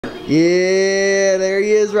Yeah, there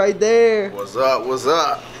he is right there. What's up? What's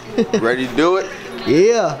up? Ready to do it?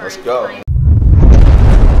 Yeah. Let's go.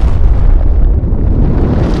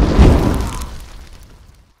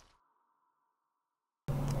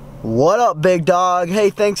 What up, big dog? Hey,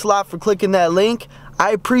 thanks a lot for clicking that link.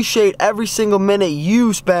 I appreciate every single minute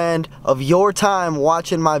you spend of your time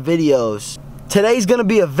watching my videos. Today's gonna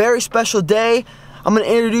be a very special day. I'm gonna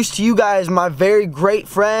introduce to you guys my very great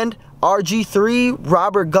friend, RGIII,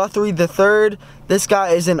 Robert Guthrie III. This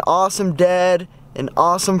guy is an awesome dad, an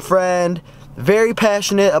awesome friend, very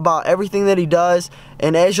passionate about everything that he does,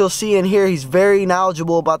 and as you'll see in here, he's very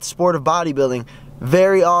knowledgeable about the sport of bodybuilding.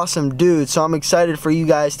 Very awesome dude, so I'm excited for you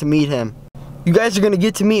guys to meet him. You guys are gonna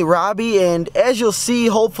get to meet Robbie, and as you'll see,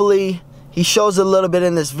 hopefully, he shows a little bit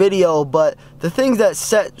in this video, but the thing that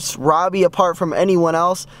sets Robbie apart from anyone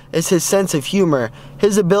else is his sense of humor.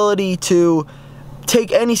 His ability to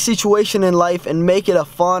take any situation in life and make it a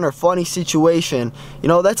fun or funny situation. You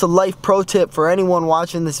know, that's a life pro tip for anyone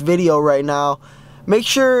watching this video right now. Make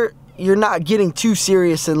sure you're not getting too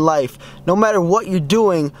serious in life. No matter what you're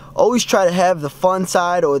doing, always try to have the fun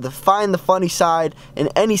side or find the funny side in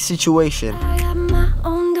any situation. I got my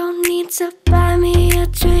own, don't need to buy me a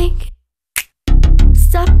drink.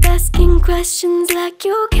 Stop asking questions like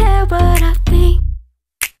you care what I think.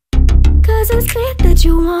 Cause it's clear that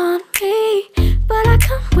you want me, but I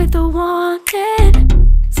come with a warning.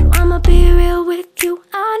 So I'ma be real with you,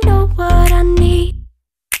 I know what I need.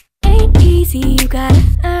 Ain't easy, you gotta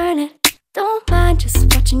earn it. Don't mind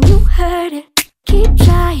just watching you hurt it. Keep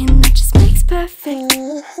trying, that just makes perfect.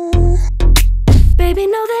 Baby,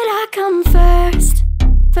 know that I come first.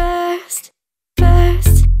 First,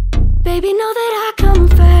 first. Baby, know that I come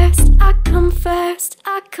first. I come first,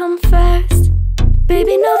 I come first.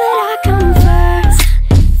 Baby, know that I come first.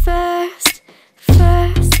 First,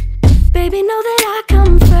 first. Baby, know that I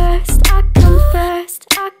come first. I come first,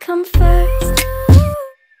 I come first.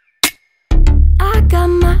 I got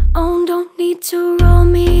my own, don't need to roll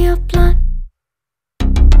me a blunt.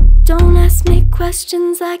 Don't ask me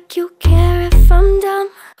questions like you care if I'm dumb.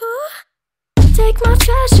 Take my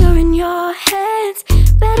treasure in your hands,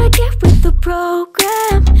 better get with the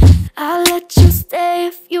program. I'll let you stay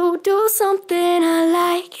if you do something I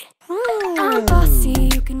like. I'm bossy,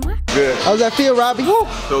 you can work. Good. How's that feel, Robbie? Woo,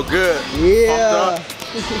 feel good. Yeah.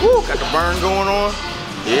 Woo, got the burn going on.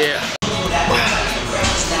 Yeah.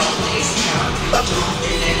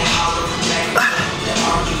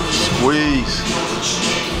 Squeeze.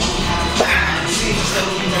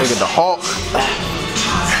 Look at the Hulk.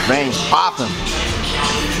 Veins popping.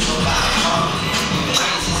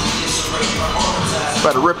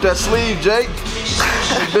 Better rip that sleeve, Jake.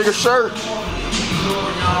 Bigger shirt.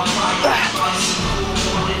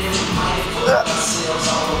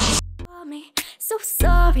 So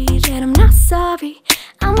sorry that I'm not sorry.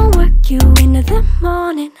 I'ma work you into the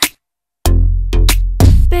morning.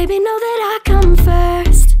 Baby, know that I come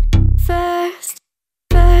first. First,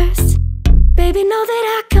 first. Baby, know that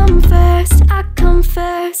I come first. I come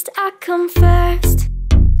first, I come first.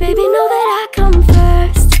 Baby, know that I come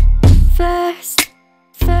first. First,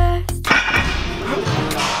 first.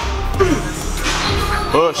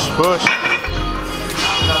 Push, push.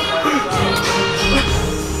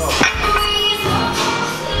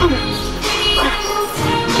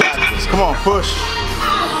 You got this. Come on, push.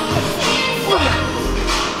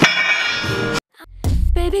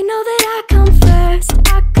 Baby, know that I come first.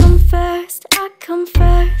 I come first, I come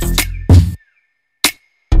first.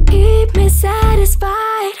 Keep me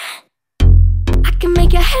satisfied. I can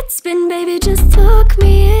make your head spin, baby, just look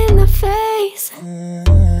me in the face.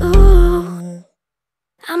 Ooh,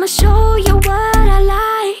 I'ma show you what I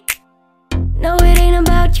like. No, it ain't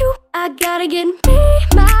about you, I gotta get me,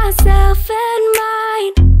 myself, and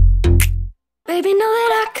mine. Baby, know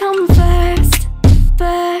that I come first.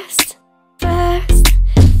 First, first.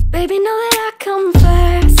 Baby, know that I come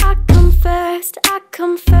first. I come first, I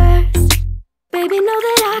come first. Baby, know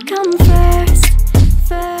that I come first.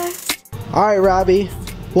 First. Alright, Robbie,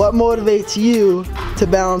 what motivates you to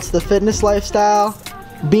balance the fitness lifestyle,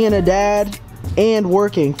 being a dad, and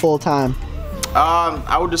working full-time?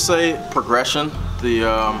 I would just say progression.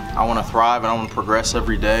 I want to thrive and I want to progress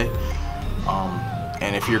every day.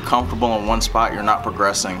 And if you're comfortable in one spot, you're not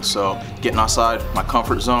progressing. So getting outside my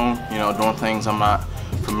comfort zone, you know, doing things I'm not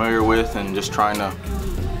familiar with and just trying to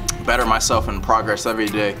better myself and progress every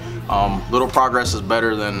day. Little progress is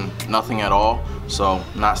better than nothing at all. So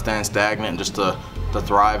not staying stagnant, just to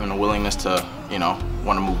thrive and the willingness to, you know,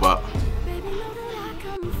 want to move up.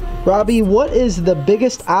 Robbie, what is the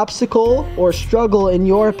biggest obstacle or struggle in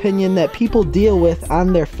your opinion that people deal with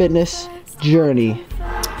on their fitness journey?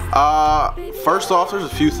 First off, there's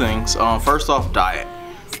a few things. First off, diet.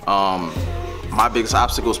 My biggest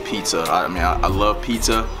obstacle is pizza. I love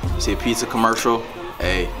pizza. See a pizza commercial?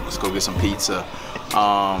 Hey, let's go get some pizza.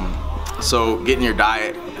 So getting your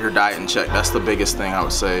diet in check, that's the biggest thing I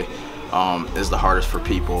would say is the hardest for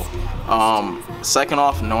people. Second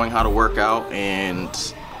off, knowing how to work out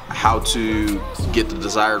and how to get the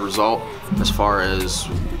desired result as far as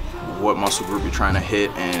what muscle group you're trying to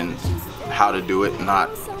hit and how to do it, not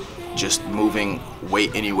just moving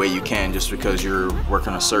weight any way you can just because you're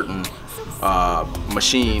working a certain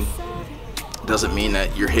machine doesn't mean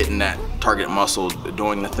that you're hitting that target muscle,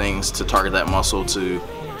 doing the things to target that muscle to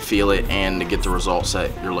feel it and to get the results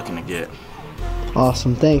that you're looking to get.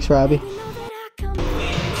 Awesome, thanks Robbie.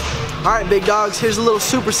 Alright big dogs, here's a little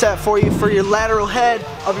superset for you for your lateral head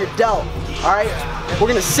of your delt. Alright, we're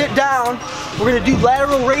gonna sit down, we're gonna do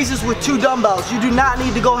lateral raises with 2 dumbbells. You do not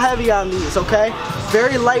need to go heavy on these, okay?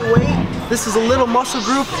 Very lightweight. This is a little muscle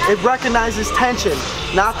group, it recognizes tension,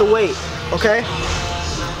 not the weight, okay?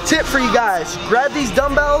 Tip for you guys, grab these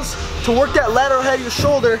dumbbells to work that lateral head of your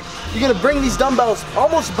shoulder. You're gonna bring these dumbbells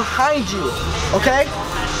almost behind you, okay?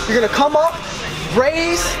 You're gonna come up,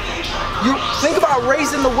 raise. You think about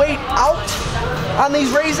raising the weight out on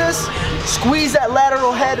these raises. Squeeze that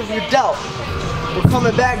lateral head of your delt. We're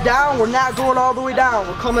coming back down. We're not going all the way down.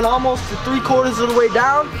 We're coming almost to 3/4 of the way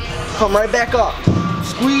down. Come right back up.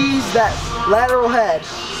 Squeeze that lateral head.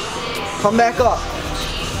 Come back up.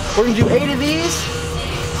 We're gonna do 8 of these.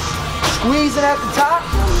 Squeezing at the top.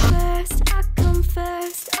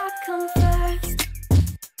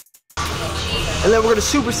 And then we're gonna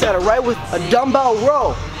superset it right with a dumbbell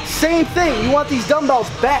row. Same thing, you want these dumbbells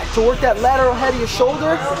back to work that lateral head of your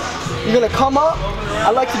shoulder. You're gonna come up. I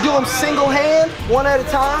like to do them single hand, one at a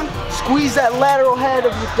time. Squeeze that lateral head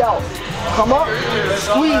of your delt. Come up,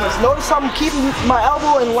 squeeze. Notice how I'm keeping my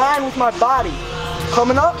elbow in line with my body.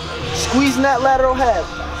 Coming up, squeezing that lateral head.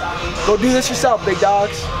 Go do this yourself, big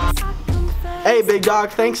dogs. Hey big dog,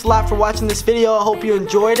 thanks a lot for watching this video. I hope you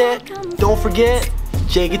enjoyed it. Don't forget,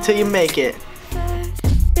 Jake it till you make it.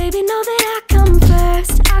 Baby, know that I come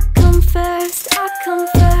first.